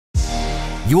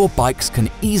Your bikes can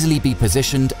easily be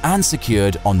positioned and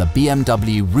secured on the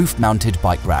BMW roof-mounted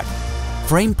bike rack.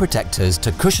 Frame protectors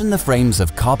to cushion the frames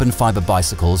of carbon fiber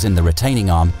bicycles in the retaining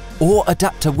arm or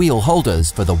adapter wheel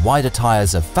holders for the wider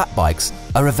tyres of fat bikes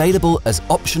are available as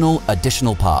optional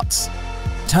additional parts.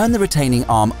 Turn the retaining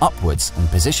arm upwards and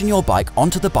position your bike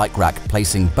onto the bike rack,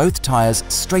 placing both tyres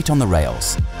straight on the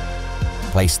rails.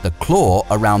 Place the claw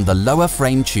around the lower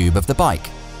frame tube of the bike.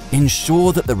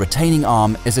 Ensure that the retaining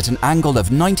arm is at an angle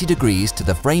of 90 degrees to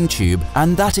the frame tube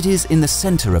and that it is in the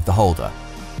centre of the holder.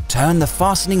 Turn the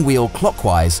fastening wheel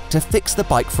clockwise to fix the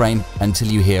bike frame until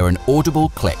you hear an audible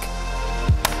click.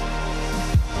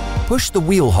 Push the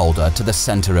wheel holder to the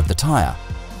centre of the tyre.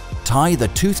 Tie the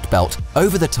toothed belt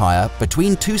over the tyre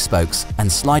between two spokes and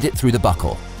slide it through the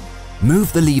buckle.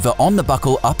 Move the lever on the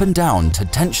buckle up and down to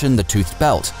tension the toothed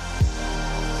belt.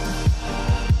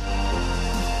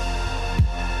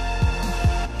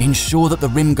 Ensure that the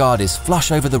rim guard is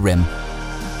flush over the rim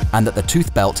and that the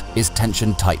tooth belt is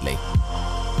tensioned tightly.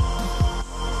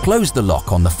 Close the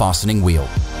lock on the fastening wheel.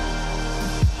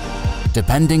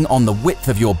 Depending on the width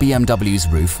of your BMW's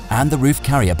roof and the roof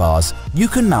carrier bars, you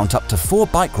can mount up to 4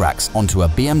 bike racks onto a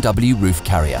BMW roof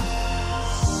carrier.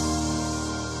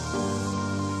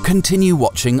 Continue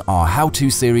watching our how-to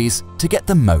series to get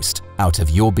the most out of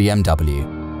your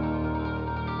BMW.